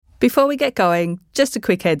Before we get going, just a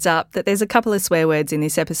quick heads up that there's a couple of swear words in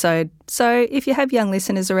this episode, so if you have young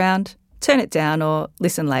listeners around, turn it down or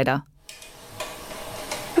listen later.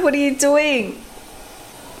 What are you doing?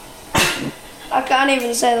 I can't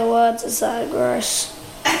even say the words, it's so gross.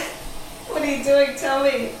 What are you doing? Tell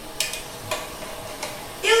me.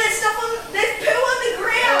 Ew, there's poo on the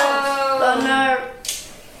ground! Oh no,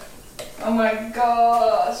 Oh my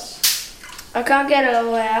gosh. I can't get it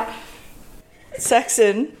all out.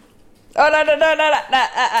 Saxon. Oh, no.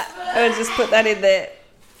 I'll just put that in there.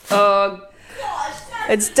 Oh,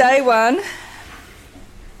 it's day one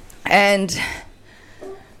and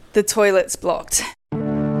the toilet's blocked.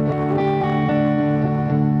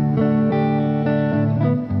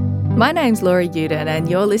 My name's Laura Uden and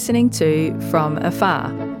you're listening to From Afar,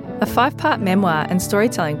 a 5-part memoir and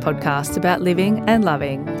storytelling podcast about living and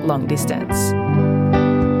loving long distance.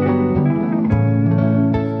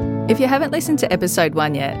 If you haven't listened to episode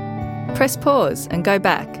 1 yet, press pause and go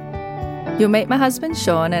back. You'll meet my husband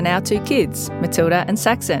Sean and our 2 kids, Matilda and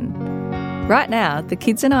Saxon. Right now, the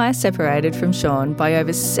kids and I are separated from Sean by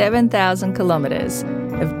over 7,000 kilometres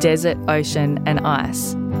of desert, ocean and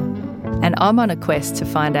ice. And I'm on a quest to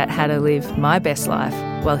find out how to live my best life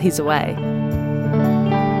while he's away.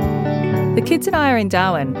 The kids and I are in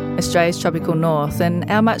Darwin, Australia's tropical north and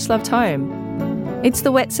our much-loved home. It's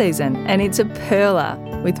the wet season and it's a perler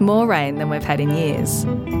with more rain than we've had in years.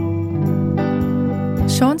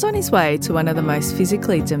 Sean's on his way to one of the most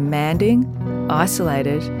physically demanding,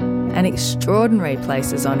 isolated and extraordinary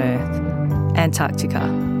places on Earth, Antarctica.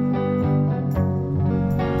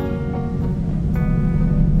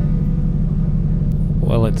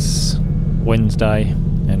 Well, it's Wednesday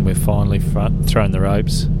and we've finally thrown the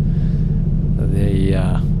ropes. The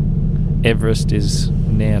Everest is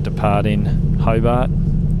now departing Hobart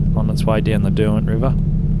on its way down the Derwent River.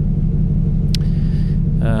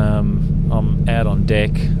 I'm out on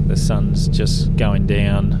deck. The sun's just going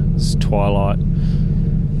down. It's twilight.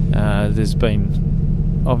 There's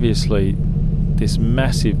been obviously this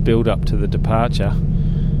massive build-up to the departure.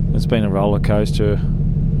 It's been a roller coaster,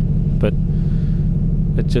 but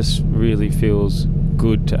it just really feels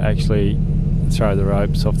good to actually throw the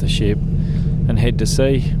ropes off the ship and head to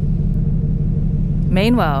sea.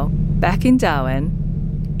 Meanwhile, back in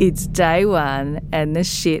Darwin, it's day 1 and the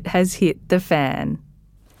shit has hit the fan.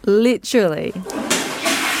 Literally.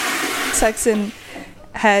 Saxon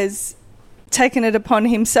has taken it upon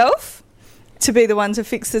himself to be the one to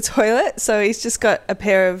fix the toilet, so he's just got a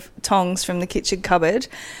pair of tongs from the kitchen cupboard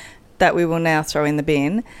that we will now throw in the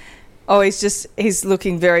bin. Oh, he's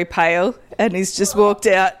looking very pale and he's just walked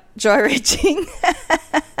out dry reaching.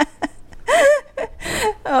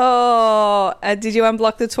 Oh, did you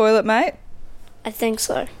unblock the toilet, mate? I think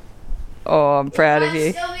so. Oh, I'm proud of you.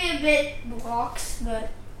 It might still be a bit blocked, but...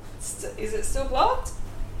 Is it still blocked?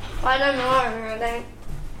 I don't know, I think.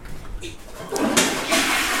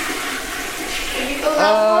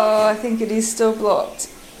 Oh, I think it is still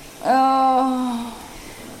blocked. Oh.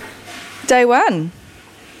 Day 1.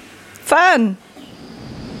 Fun.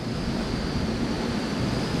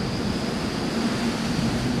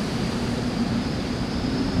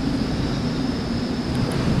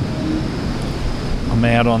 I'm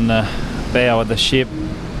out on the bow of the ship,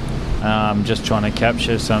 just trying to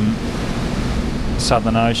capture some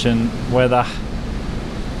Southern Ocean weather.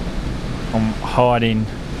 I'm hiding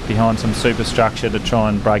behind some superstructure to try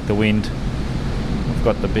and break the wind. I've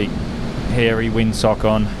got the big hairy windsock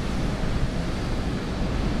on.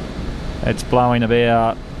 It's blowing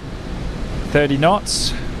about 30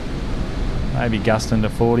 knots, maybe gusting to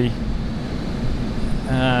 40.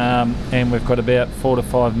 And we've got about 4 to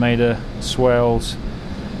 5 metre swells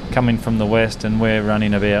coming from the west, and we're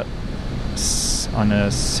running about on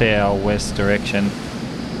a southwest direction.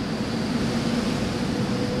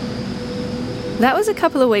 That was a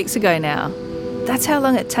couple of weeks ago now. That's how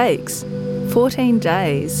long it takes, 14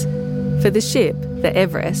 days, for the ship, the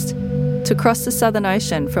Everest, to cross the Southern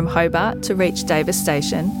Ocean from Hobart to reach Davis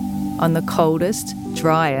Station on the coldest,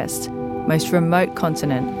 driest, most remote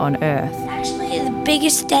continent on Earth. Actually, the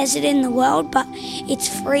biggest desert in the world, but it's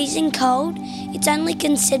freezing cold. It's only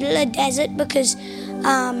considered a desert because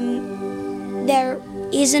there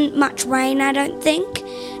isn't much rain, I don't think,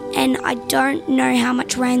 and I don't know how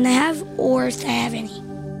much rain they have or if they have any.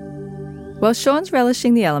 While Sean's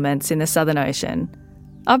relishing the elements in the Southern Ocean,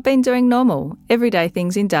 I've been doing normal, everyday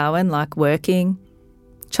things in Darwin like working,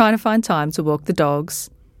 trying to find time to walk the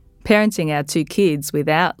dogs, parenting our 2 kids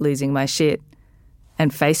without losing my shit,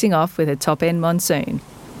 and facing off with a top-end monsoon.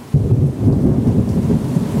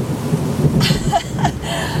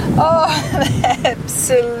 Oh,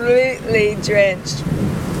 absolutely drenched.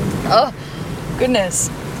 Oh, goodness.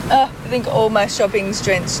 Oh, I think all my shopping's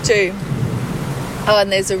drenched too. Oh, and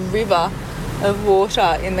there's a river of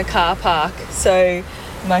water in the car park. So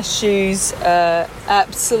my shoes are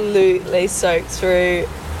absolutely soaked through,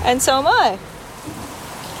 and so am I.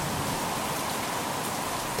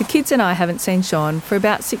 The kids and I haven't seen Sean for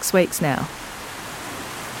about 6 weeks now.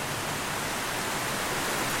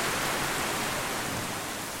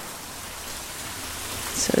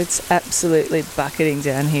 So it's absolutely bucketing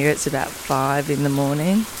down here. It's about 5 in the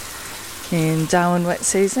morning in Darwin wet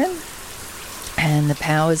season, and the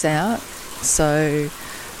power's out. So,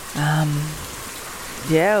 I've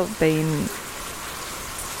been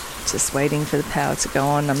just waiting for the power to go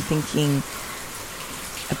on. I'm thinking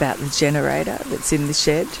about the generator that's in the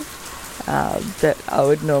shed that I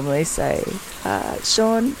would normally say,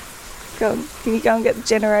 Sean, can you go and get the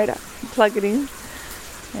generator and plug it in?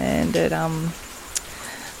 And it,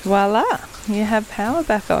 voila, you have power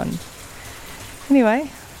back on. Anyway,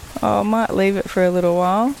 I might leave it for a little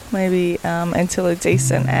while, maybe until a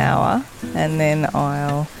decent hour, and then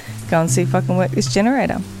I'll go and see if I can work this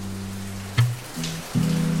generator.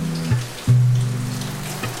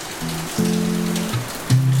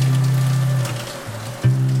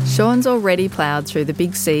 Sean's already ploughed through the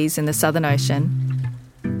big seas in the Southern Ocean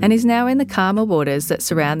and is now in the calmer waters that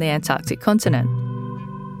surround the Antarctic continent.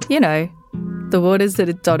 You know, the waters that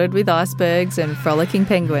are dotted with icebergs and frolicking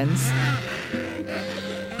penguins.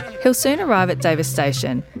 He'll soon arrive at Davis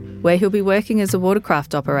Station, where he'll be working as a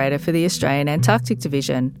watercraft operator for the Australian Antarctic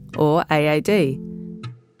Division, or AAD.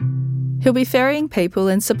 He'll be ferrying people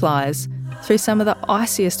and supplies through some of the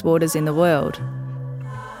iciest waters in the world.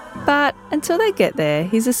 But until they get there,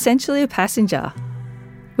 he's essentially a passenger,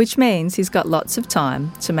 which means he's got lots of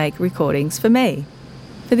time to make recordings for me,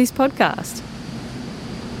 for this podcast.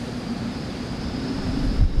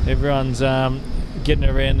 Everyone's getting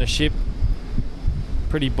around the ship,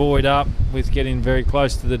 pretty buoyed up with getting very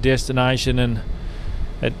close to the destination, and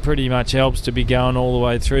it pretty much helps to be going all the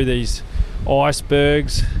way through these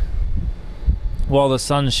icebergs while the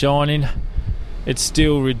sun's shining. It's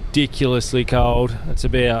still ridiculously cold. It's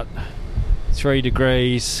about 3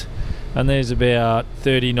 degrees and there's about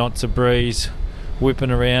 30 knots of breeze whipping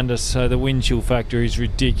around us, so the wind chill factor is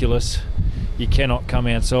ridiculous. You cannot come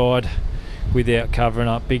outside without covering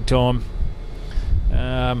up big time.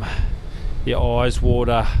 Your eyes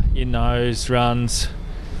water, your nose runs,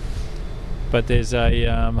 but there's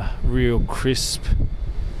a real crisp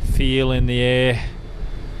feel in the air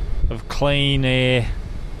of clean air.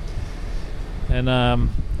 And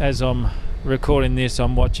as I'm recording this,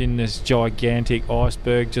 I'm watching this gigantic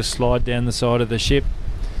iceberg just slide down the side of the ship.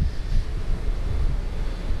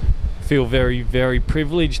 I feel very, very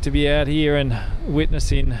privileged to be out here and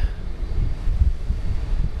witnessing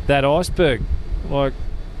that iceberg. Like,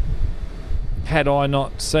 had I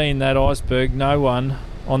not seen that iceberg, no one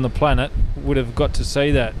on the planet would have got to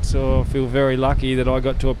see that. So I feel very lucky that I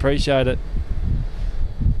got to appreciate it.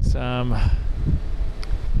 It's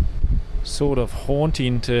sort of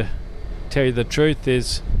haunting, to tell you the truth.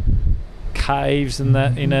 There's caves and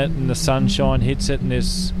that in it, and the sunshine hits it, and it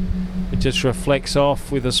just reflects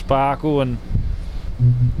off with a sparkle, and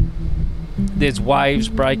there's waves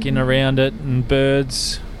breaking around it and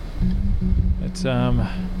birds. It's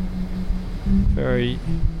very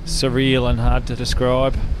surreal and hard to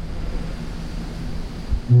describe.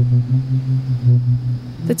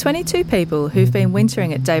 The 22 people who've been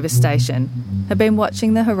wintering at Davis Station have been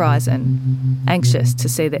watching the horizon, anxious to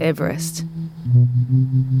see the Everest.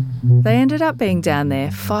 They ended up being down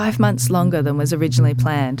there 5 months longer than was originally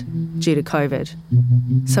planned, due to COVID.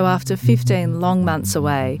 So after 15 long months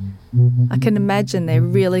away, I can imagine they're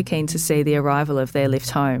really keen to see the arrival of their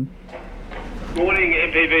lift home. Morning,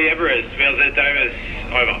 MPV Everest. VLZ Davis,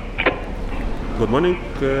 over. Good morning,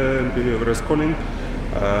 MPV Everest calling.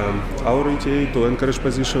 Our ETA to Anchorage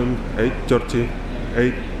position 8:30.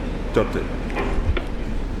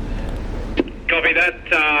 Copy that.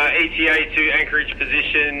 ETA to Anchorage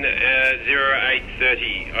position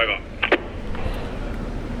 0830, over.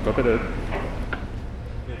 Copy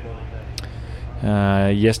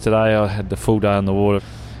that. Yesterday I had the full day on the water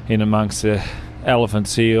in amongst the elephant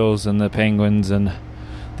seals and the penguins and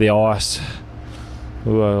the ice.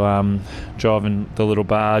 We were driving the little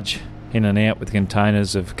barge in and out with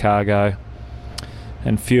containers of cargo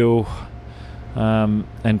and fuel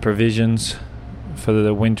and provisions for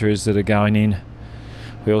the winterers that are going in.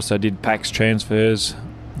 We also did PAX transfers,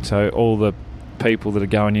 so all the people that are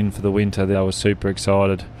going in for the winter, they were super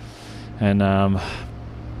excited, and it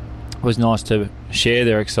was nice to share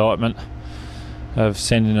their excitement of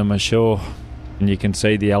sending them ashore. And you can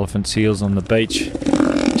see the elephant seals on the beach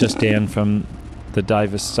just down from the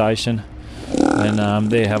Davis station, and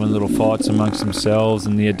they're having little fights amongst themselves,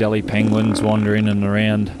 and the Adelie penguins wander in and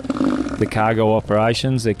around the cargo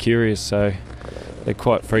operations. They're curious, so they're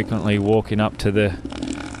quite frequently walking up to the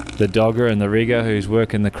dogger and the rigger who's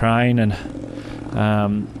working the crane, and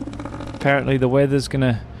apparently the weather's going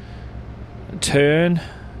to turn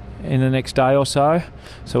in the next day or so,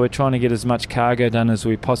 so we're trying to get as much cargo done as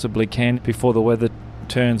we possibly can before the weather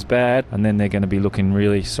turns bad, and then they're going to be looking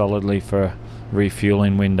really solidly for a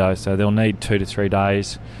refueling window, so they'll need 2 to 3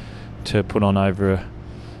 days to put on over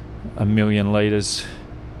a million litres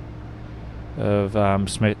of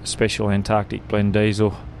special Antarctic blend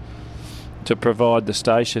diesel to provide the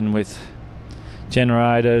station with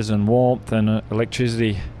generators and warmth and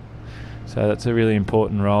electricity. So that's a really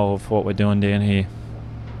important role of what we're doing down here.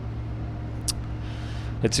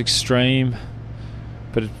 It's extreme,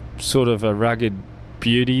 but it's sort of a rugged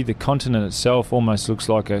beauty. The continent itself almost looks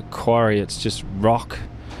like a quarry. It's just rock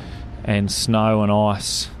and snow and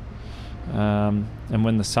ice. And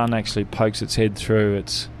when the sun actually pokes its head through,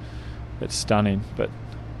 it's stunning, but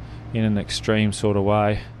in an extreme sort of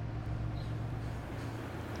way.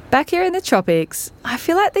 Back here in the tropics, I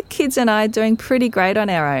feel like the kids and I are doing pretty great on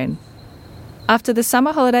our own. After the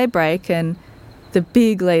summer holiday break and the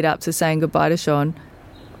big lead up to saying goodbye to Sean,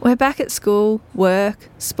 we're back at school, work,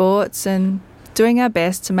 sports, and doing our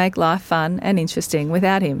best to make life fun and interesting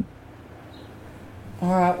without him. All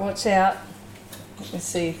right, watch out. Let's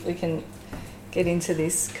see if we can get into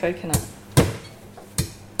this coconut.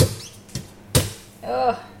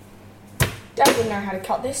 Oh, Dad would know how to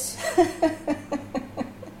cut this.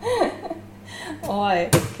 I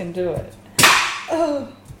can do it.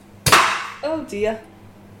 Oh dear.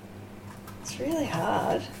 It's really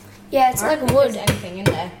hard. Yeah, it's like wood. Anything in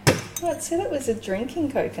there? Well, it said it was a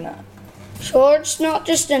drinking coconut. Sure, it's not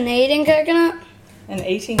just an eating coconut? An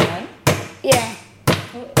eating one? Yeah.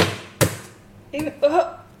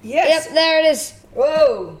 Yes. Yep, there it is.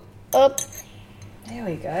 Whoa. Up. There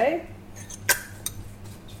we go.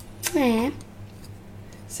 Yeah.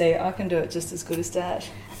 See, I can do it just as good as Dad.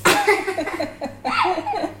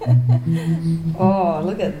 Oh,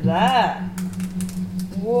 look at that.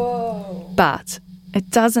 Whoa. But it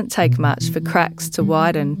doesn't take much for cracks to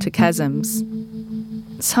widen to chasms.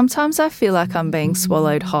 Sometimes I feel like I'm being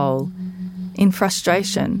swallowed whole, in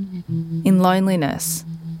frustration, in loneliness,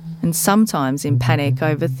 and sometimes in panic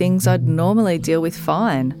over things I'd normally deal with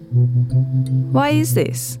fine. Why is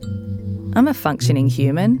this? I'm a functioning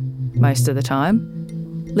human, most of the time,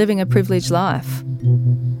 living a privileged life.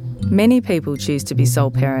 Many people choose to be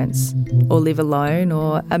sole parents, or live alone,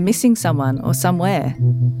 or are missing someone or somewhere.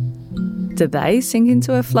 Do they sink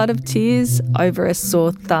into a flood of tears over a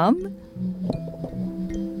sore thumb?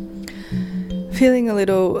 Feeling a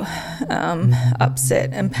little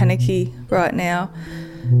upset and panicky right now.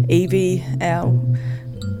 Evie, our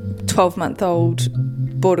 12-month-old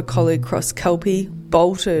border collie cross Kelpie,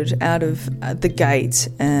 bolted out of the gate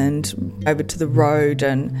and over to the road,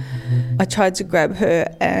 and I tried to grab her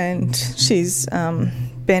and she's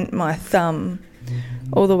bent my thumb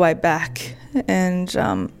all the way back and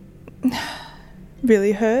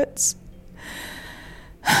really hurts.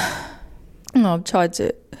 I've tried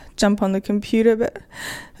to jump on the computer, but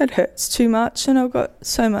it hurts too much and I've got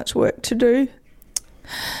so much work to do.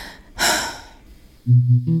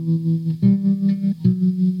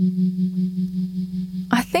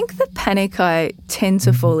 I think the panic I tend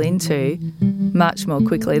to fall into, much more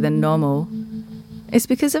quickly than normal, is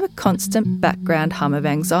because of a constant background hum of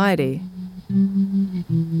anxiety.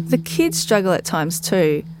 The kids struggle at times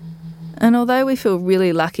too, and although we feel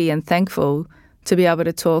really lucky and thankful to be able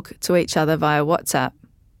to talk to each other via WhatsApp,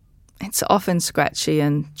 it's often scratchy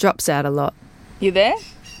and drops out a lot. You there?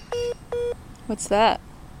 What's that?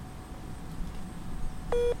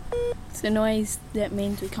 It's the noise that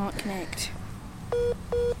means we can't connect.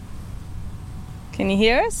 Can you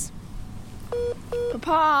hear us?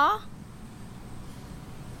 Papa?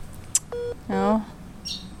 No.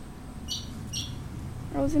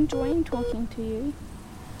 I was enjoying talking to you.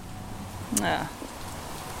 Ah.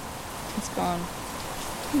 It's gone.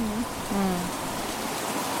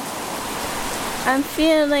 I'm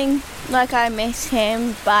feeling like I miss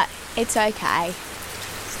him, but it's okay.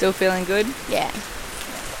 Still feeling good? Yeah.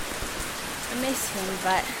 I miss him,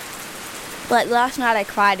 but like last night I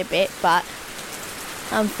cried a bit, but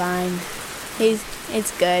I'm fine.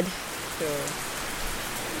 It's good. Sure.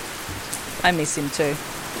 I miss him too.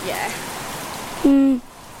 Yeah.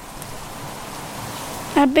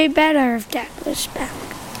 I'd be better if Dad was back.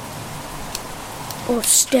 Or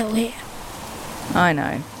still here. I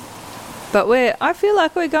know. But I feel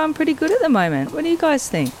like we're going pretty good at the moment. What do you guys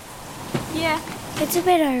think? Yeah, it's a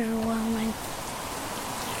bit overwhelming.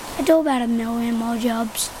 I do about 1 million more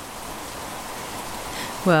jobs.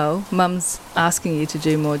 Well, Mum's asking you to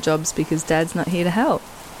do more jobs because Dad's not here to help.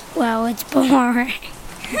 Well, it's boring.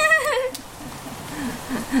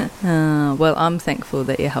 Well, I'm thankful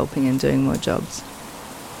that you're helping and doing more jobs.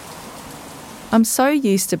 I'm so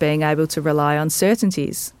used to being able to rely on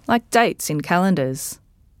certainties, like dates in calendars.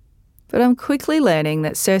 But I'm quickly learning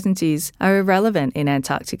that certainties are irrelevant in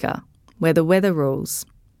Antarctica, where the weather rules.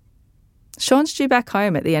 Sean's due back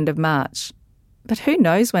home at the end of March, but who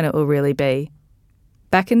knows when it will really be.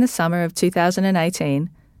 Back in the summer of 2018,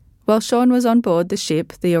 while Sean was on board the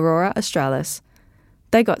ship, the Aurora Australis,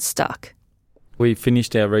 they got stuck. We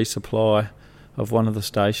finished our resupply of one of the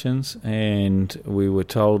stations and we were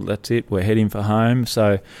told that's it, we're heading for home.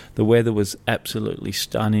 So the weather was absolutely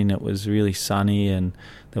stunning. It was really sunny and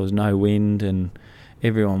there was no wind and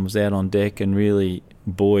everyone was out on deck and really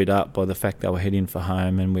buoyed up by the fact they were heading for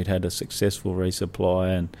home, and we'd had a successful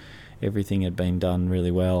resupply and everything had been done really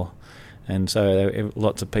well. And so there were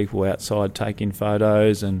lots of people outside taking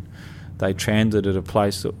photos, and they transited a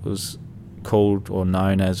place that was called or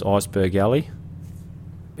known as Iceberg Alley.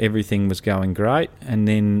 Everything was going great, and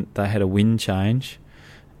then they had a wind change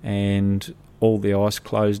and all the ice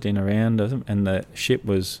closed in around them, and the ship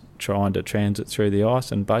was trying to transit through the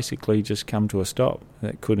ice and basically just come to a stop.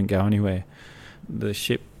 It couldn't go anywhere. The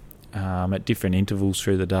ship at different intervals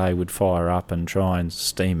through the day would fire up and try and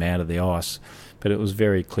steam out of the ice, but it was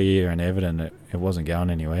very clear and evident that it wasn't going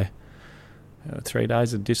anywhere. 3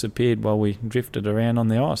 days had disappeared while we drifted around on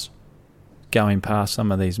the ice, going past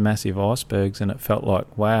some of these massive icebergs, and it felt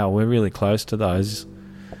like, wow, we're really close to those.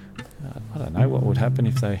 I don't know what would happen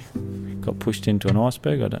if they got pushed into an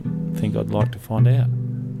iceberg. I don't think I'd like to find out.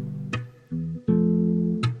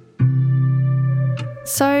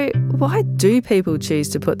 So why do people choose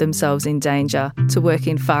to put themselves in danger to work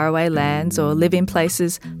in faraway lands or live in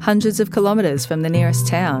places hundreds of kilometres from the nearest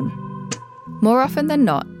town? More often than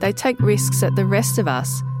not, they take risks that the rest of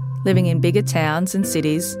us, living in bigger towns and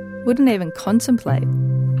cities, wouldn't even contemplate.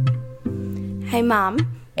 Hey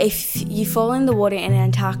Mum, if you fall in the water in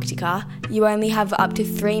Antarctica, you only have up to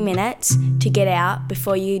 3 minutes to get out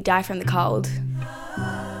before you die from the cold.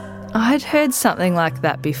 I'd heard something like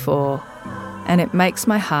that before, and it makes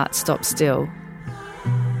my heart stop still.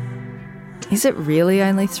 Is it really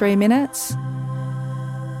only 3 minutes?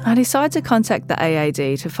 I decide to contact the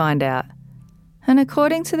AAD to find out, and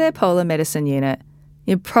according to their polar medicine unit,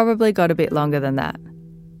 you've probably got a bit longer than that.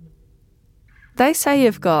 They say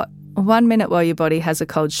you've got 1 minute while your body has a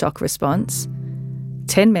cold shock response,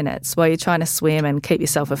 10 minutes while you're trying to swim and keep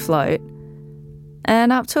yourself afloat,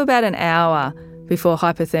 and up to about an hour before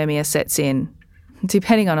hypothermia sets in,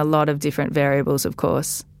 depending on a lot of different variables, of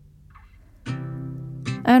course.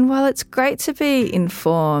 And while it's great to be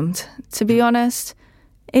informed, to be honest,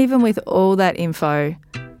 even with all that info,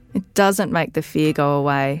 it doesn't make the fear go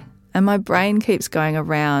away, and my brain keeps going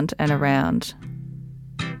around and around.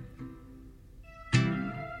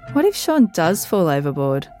 What if Sean does fall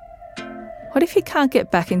overboard? What if he can't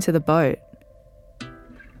get back into the boat?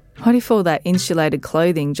 What if all that insulated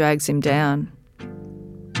clothing drags him down?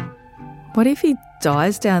 What if he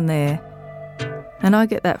dies down there and I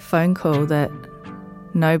get that phone call that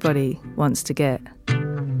nobody wants to get?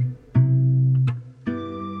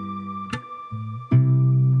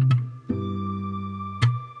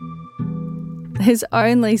 There's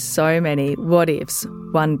only so many what ifs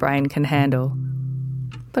one brain can handle.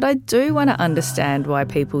 But I do want to understand why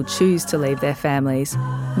people choose to leave their families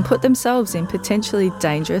and put themselves in potentially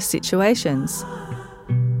dangerous situations.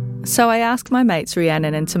 So I asked my mates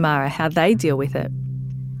Rhiannon and Tamara how they deal with it.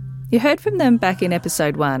 You heard from them back in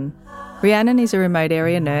episode 1. Rhiannon is a remote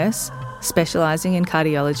area nurse, specialising in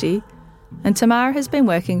cardiology, and Tamara has been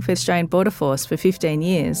working for Australian Border Force for 15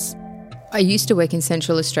 years. I used to work in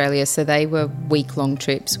Central Australia, so they were week-long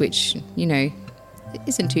trips, which, you know,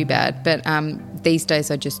 isn't too bad. But these days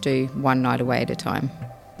I just do one night away at a time.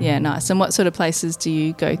 Yeah, nice. And what sort of places do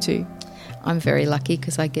you go to? I'm very lucky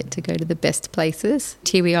because I get to go to the best places.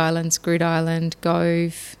 Tiwi Island, Scrood Island,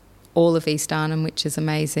 Gove, all of East Arnhem, which is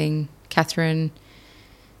amazing, Katherine,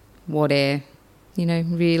 Wadair, you know,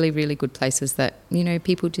 really, really good places that, you know,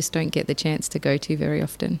 people just don't get the chance to go to very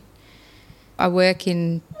often. I work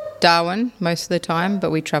in Darwin most of the time, but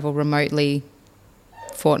we travel remotely,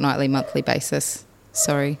 fortnightly, monthly basis.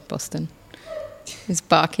 Sorry, Boston. He's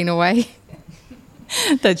barking away.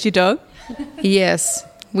 That's your dog? Yes.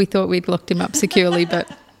 We thought we'd locked him up securely, but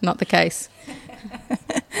not the case.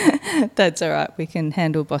 That's all right. We can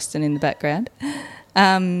handle Boston in the background.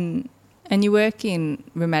 And And you work in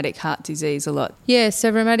rheumatic heart disease a lot. Yeah, so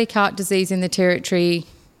rheumatic heart disease in the Territory,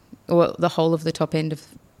 or the whole of the top end of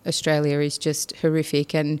Australia, is just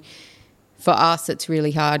horrific. And for us, it's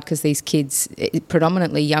really hard because these kids,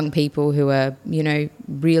 predominantly young people who are, you know,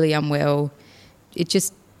 really unwell,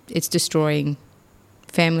 it's destroying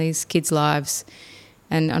families, kids' lives.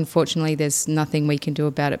 And unfortunately, there's nothing we can do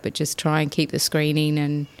about it but just try and keep the screening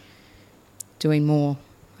and doing more,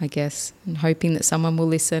 I guess, and hoping that someone will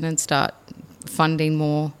listen and start funding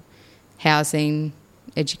more housing,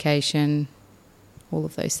 education, all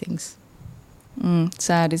of those things.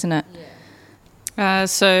 Sad, isn't it?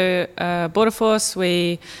 So Border Force,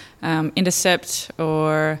 we intercept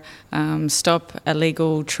or stop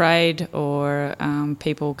illegal trade or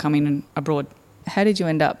people coming abroad. How did you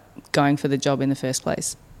end up going for the job in the first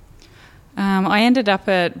place? I ended up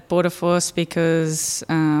at Border Force because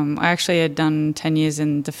I actually had done 10 years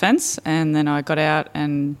in defence, and then I got out,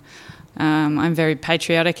 and I'm very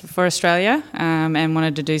patriotic for Australia and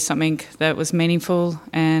wanted to do something that was meaningful.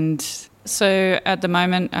 And so at the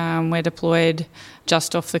moment we're deployed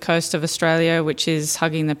just off the coast of Australia, which is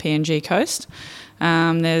hugging the PNG coast.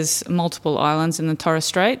 There's multiple islands in the Torres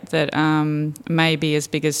Strait that may be as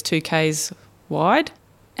big as 2 k's wide.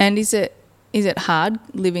 And is it hard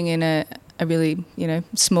living in a really, you know,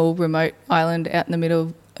 small remote island out in the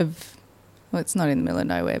middle of, well, it's not in the middle of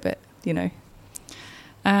nowhere, but, you know?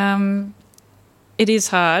 It is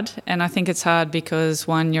hard, and I think it's hard because,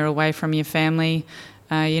 one, you're away from your family.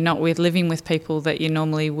 You're not living with people that you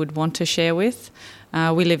normally would want to share with.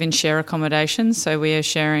 We live in share accommodation, so we are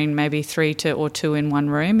sharing maybe 3 or 2 in one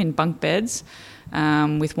room in bunk beds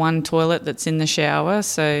with one toilet that's in the shower.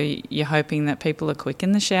 So you're hoping that people are quick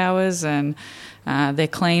in the showers and they're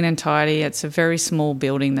clean and tidy. It's a very small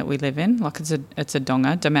building that we live in, like it's a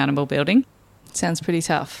donga, demountable building. Sounds pretty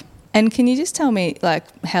tough. And can you just tell me,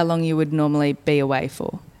 like, how long you would normally be away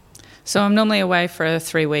for? So I'm normally away for a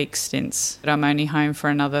 3-week stints, but I'm only home for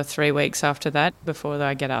another 3 weeks after that before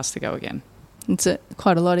I get asked to go again. It's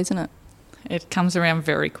quite a lot, isn't it? It comes around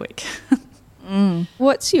very quick.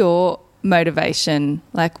 What's your motivation?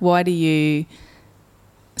 Like, why do you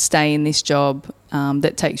stay in this job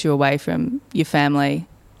that takes you away from your family?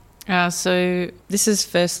 So this is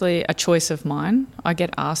firstly a choice of mine. I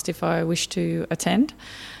get asked if I wish to attend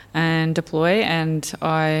and deploy, and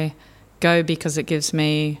I go because it makes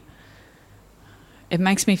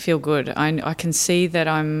me feel good. I can see that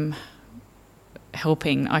I'm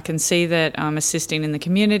helping. I can see that I'm assisting in the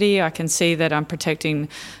community. I can see that I'm protecting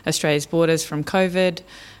Australia's borders from COVID.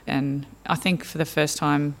 And I think for the first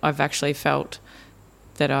time I've actually felt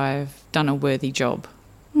that I've done a worthy job.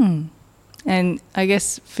 And I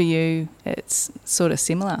guess for you it's sort of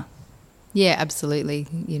similar. Yeah, absolutely.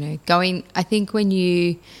 You know, I think when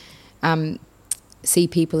you see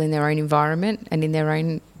people in their own environment and in their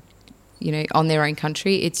own, you know, on their own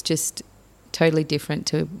country, it's just totally different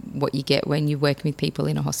to what you get when you're working with people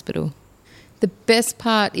in a hospital. The best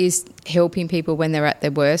part is helping people when they're at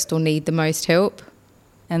their worst or need the most help.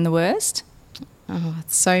 And the worst?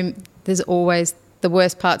 There's always, the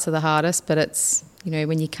worst parts are the hardest, but it's, you know,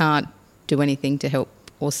 when you can't do anything to help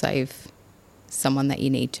or save someone that you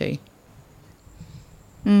need to.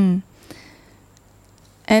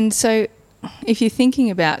 And so if you're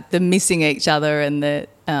thinking about the missing each other and the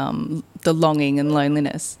longing and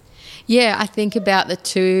loneliness. Yeah, I think about the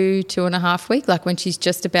 2.5 week, like when she's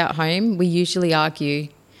just about home, we usually argue,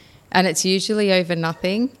 and it's usually over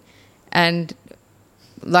nothing. And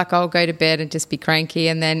like I'll go to bed and just be cranky,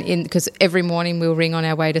 and then because every morning we'll ring on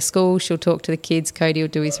our way to school, she'll talk to the kids, Cody will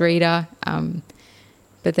do his reader,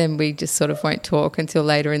 but then we just sort of won't talk until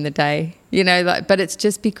later in the day, you know. But it's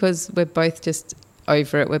just because we're both just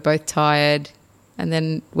over it, we're both tired, and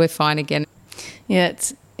then we're fine again. Yeah,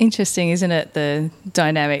 it's interesting, isn't it, the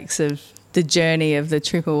dynamics of the journey of the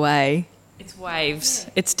trip away? It's waves.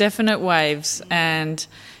 It's definite waves. And,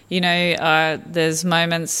 you know, there's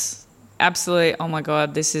moments, absolutely, oh my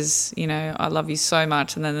God, this is, you know, I love you so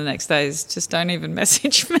much. And then the next day is just don't even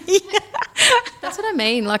message me. That's what I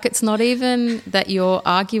mean. Like, it's not even that you're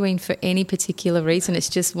arguing for any particular reason. It's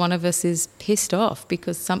just one of us is pissed off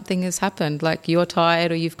because something has happened. Like, you're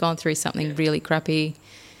tired or you've gone through something really crappy.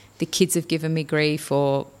 The kids have given me grief,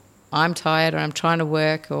 or I'm tired, or I'm trying to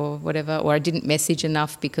work, or whatever, or I didn't message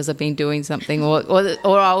enough because I've been doing something, or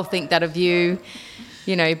I'll think that of you,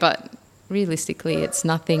 you know. But realistically, it's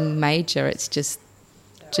nothing major. It's just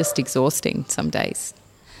exhausting some days.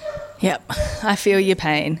 Yep, I feel your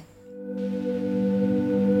pain.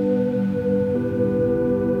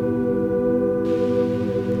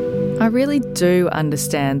 I really do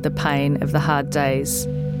understand the pain of the hard days.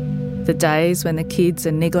 The days when the kids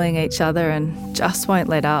are niggling each other and just won't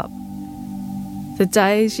let up. The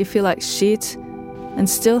days you feel like shit and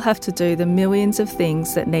still have to do the millions of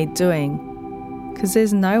things that need doing because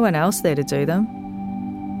there's no one else there to do them.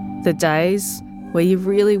 The days where you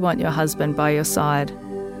really want your husband by your side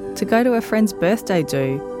to go to a friend's birthday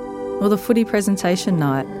do, or the footy presentation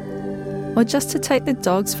night, or just to take the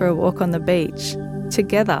dogs for a walk on the beach,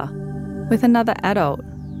 together, with another adult.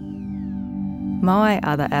 My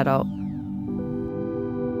other adult.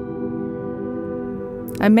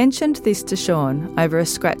 I mentioned this to Sean over a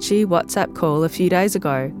scratchy WhatsApp call a few days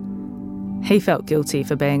ago. He felt guilty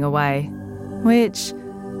for being away, which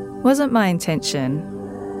wasn't my intention.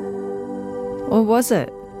 Or was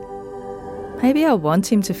it? Maybe I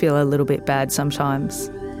want him to feel a little bit bad sometimes.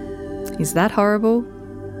 Is that horrible?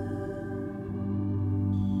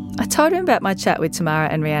 I told him about my chat with Tamara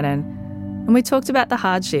and Rhiannon, and we talked about the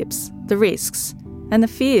hardships, the risks, and the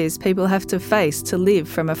fears people have to face to live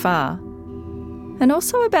from afar. And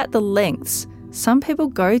also about the lengths some people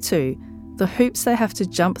go to, the hoops they have to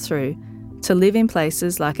jump through to live in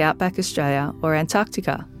places like Outback Australia or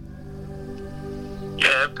Antarctica.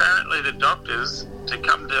 Yeah, apparently the doctors, to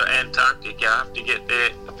come to Antarctica, have to get their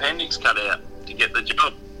appendix cut out to get the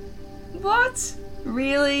job. What?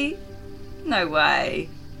 Really? No way.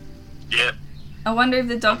 Yep. I wonder if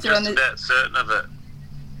the doctor I'm just about certain of it.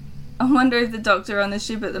 I wonder if the doctor on the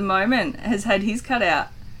ship at the moment has had his cut out.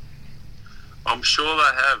 I'm sure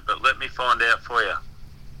they have, but let me find out for you.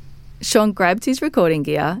 Sean grabbed his recording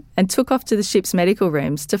gear and took off to the ship's medical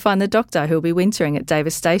rooms to find the doctor who'll be wintering at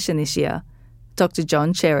Davis Station this year, Dr.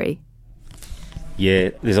 John Cherry. Yeah,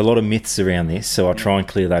 there's a lot of myths around this, so I'll try and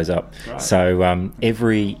clear those up. Right. So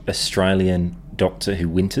every Australian doctor who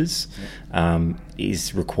winters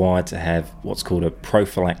is required to have what's called a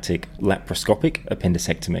prophylactic laparoscopic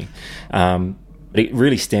appendectomy. But it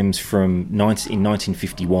really stems from in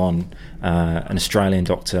 1951, an Australian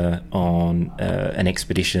doctor on an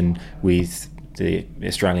expedition with the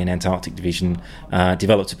Australian Antarctic Division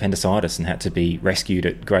developed appendicitis and had to be rescued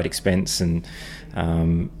at great expense and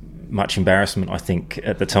much embarrassment, I think,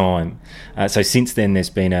 at the time. So since then, there's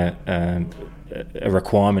been a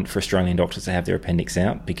requirement for Australian doctors to have their appendix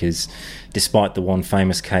out, because despite the one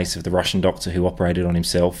famous case of the Russian doctor who operated on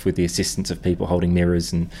himself with the assistance of people holding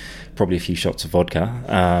mirrors and probably a few shots of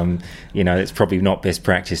vodka, it's probably not best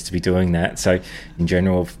practice to be doing that. So in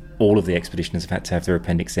general, all of the expeditioners have had to have their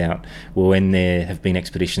appendix out. Well, when there have been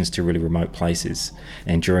expeditions to really remote places,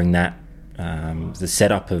 and during that the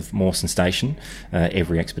setup of Mawson Station,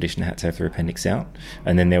 every expedition had to have their appendix out.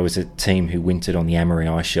 And then there was a team who wintered on the Amory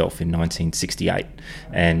ice shelf in 1968,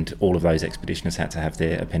 and all of those expeditioners had to have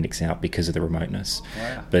their appendix out because of the remoteness.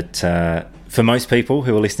 Wow. But for most people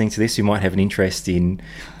who are listening to this who might have an interest in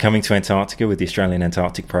coming to Antarctica with the Australian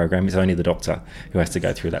Antarctic Program, it's only the doctor who has to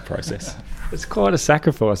go through that process. It's quite a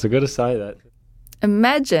sacrifice, I've got to say that.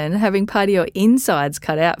 Imagine having part of your insides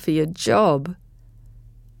cut out for your job.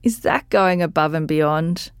 Is that going above and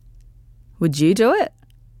beyond? Would you do it?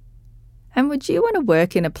 And would you want to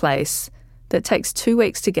work in a place that takes 2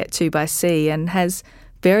 weeks to get to by sea and has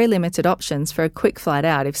very limited options for a quick flight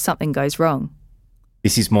out if something goes wrong?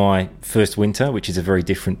 This is my first winter, which is a very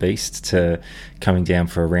different beast to coming down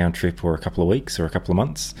for a round trip or a couple of weeks or a couple of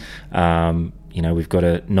months. We've got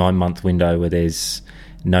a 9-month window where there's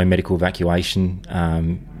no medical evacuation.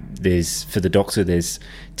 For the doctor, there's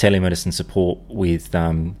telemedicine support with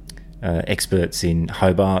experts in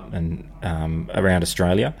Hobart and around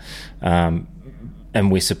Australia. And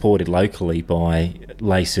we're supported locally by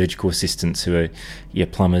lay surgical assistants who are your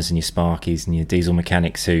plumbers and your sparkies and your diesel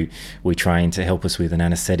mechanics who we train to help us with an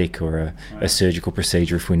anaesthetic or a surgical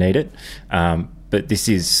procedure if we need it. But this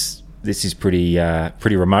is pretty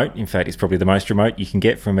remote. In fact, it's probably the most remote you can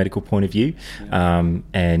get from a medical point of view.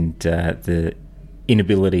 And the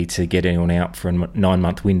inability to get anyone out for a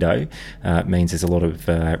 9-month window means there's a lot of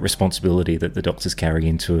responsibility that the doctors carry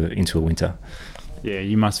into a winter. Yeah,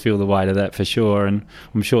 you must feel the weight of that for sure, and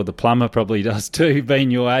I'm sure the plumber probably does too,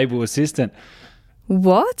 being your able assistant.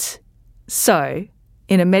 What? So,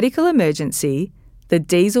 in a medical emergency, the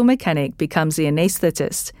diesel mechanic becomes the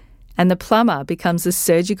anaesthetist and the plumber becomes the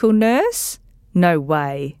surgical nurse? No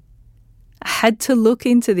way. I had to look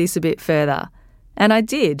into this a bit further, and I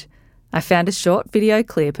did. I found a short video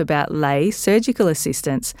clip about lay surgical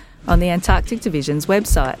assistants on the Antarctic Division's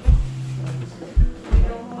website.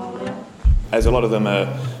 As a lot of them are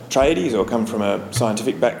tradies or come from a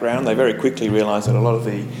scientific background, they very quickly realise that a lot of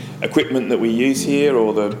the equipment that we use here,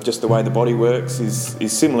 or just the way the body works,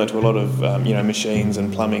 is similar to a lot of machines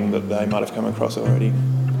and plumbing that they might have come across already.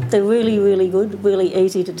 They're really, really good, really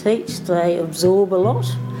easy to teach. They absorb a lot.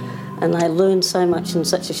 and they learn so much in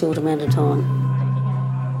such a short amount of time.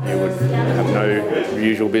 You would have no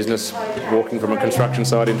usual business walking from a construction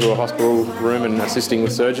site into a hospital room and assisting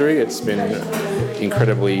with surgery. It's been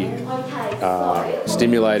incredibly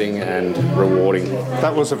stimulating and rewarding.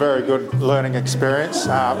 That was a very good learning experience,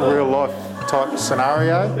 real life type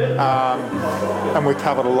scenario, and we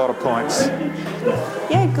covered a lot of points.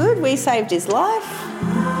 Yeah, good. We saved his life.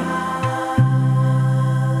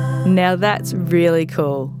 Now that's really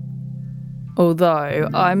cool. Although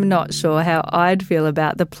I'm not sure how I'd feel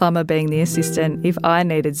about the plumber being the assistant if I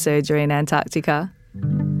needed surgery in Antarctica.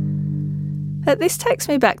 But this takes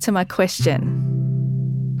me back to my question.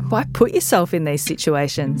 Why put yourself in these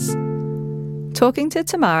situations? Talking to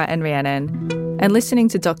Tamara and Rhiannon and listening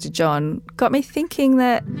to Dr. John got me thinking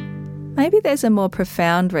that maybe there's a more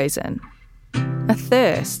profound reason. A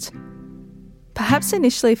thirst. Perhaps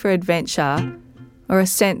initially for adventure or a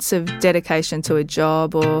sense of dedication to a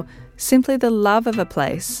job or simply the love of a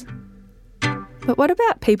place. But what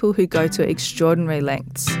about people who go to extraordinary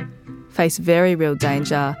lengths, face very real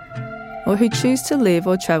danger, or who choose to live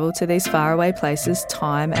or travel to these faraway places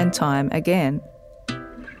time and time again?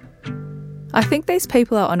 I think these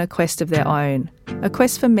people are on a quest of their own, a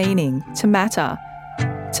quest for meaning, to matter,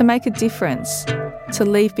 to make a difference, to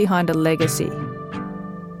leave behind a legacy.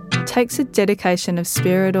 It takes a dedication of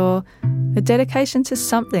spirit or a dedication to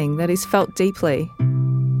something that is felt deeply.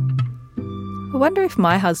 I wonder if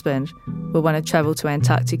my husband will want to travel to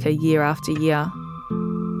Antarctica year after year.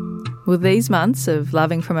 Will these months of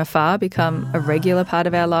loving from afar become a regular part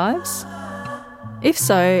of our lives? If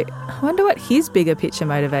so, I wonder what his bigger picture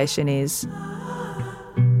motivation is.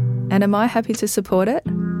 And am I happy to support it?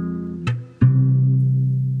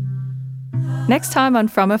 Next time on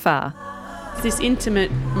From Afar. It's this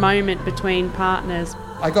intimate moment between partners.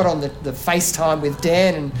 I got on the FaceTime with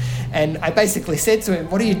Dan and I basically said to him,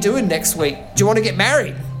 what are you doing next week? Do you want to get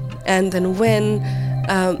married? And then when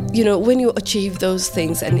you achieve those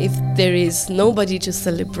things and if there is nobody to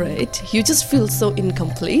celebrate, you just feel so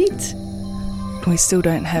incomplete. We still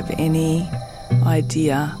don't have any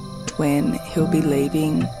idea when he'll be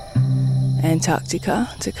leaving Antarctica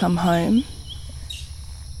to come home.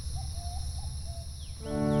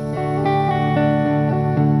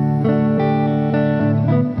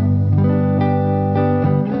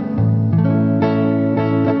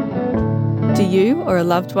 Do you or a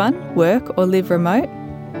loved one work or live remote?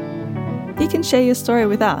 You can share your story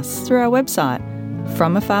with us through our website,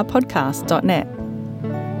 FromAfarPodcast.net.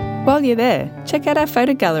 While you're there, check out our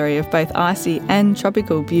photo gallery of both icy and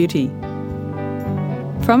tropical beauty.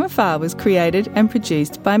 From Afar was created and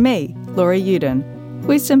produced by me, Laura Uden,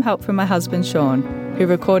 with some help from my husband Sean, who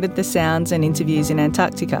recorded the sounds and interviews in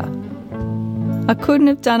Antarctica. I couldn't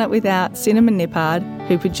have done it without Cinnamon Nippard,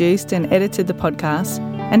 who produced and edited the podcast,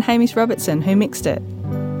 and Hamish Robertson, who mixed it.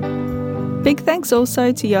 Big thanks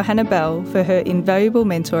also to Johanna Bell for her invaluable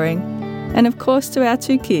mentoring, and of course to our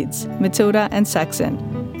two kids, Matilda and Saxon,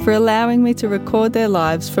 for allowing me to record their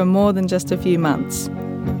lives for more than just a few months.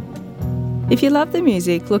 If you love the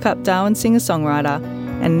music, look up Darwin singer-songwriter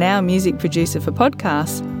and now music producer for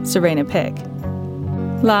podcasts, Serena Peck.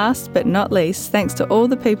 Last but not least, thanks to all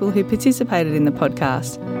the people who participated in the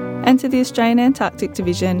podcast and to the Australian Antarctic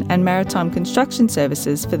Division and Maritime Construction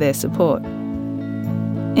Services for their support.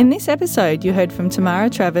 In this episode, you heard from Tamara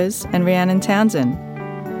Travers and Rhiannon Townsend,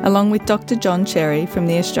 along with Dr. John Cherry from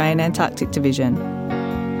the Australian Antarctic Division.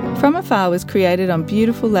 From Afar was created on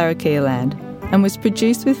beautiful Larrakia land and was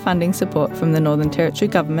produced with funding support from the Northern Territory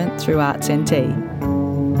Government through Arts NT.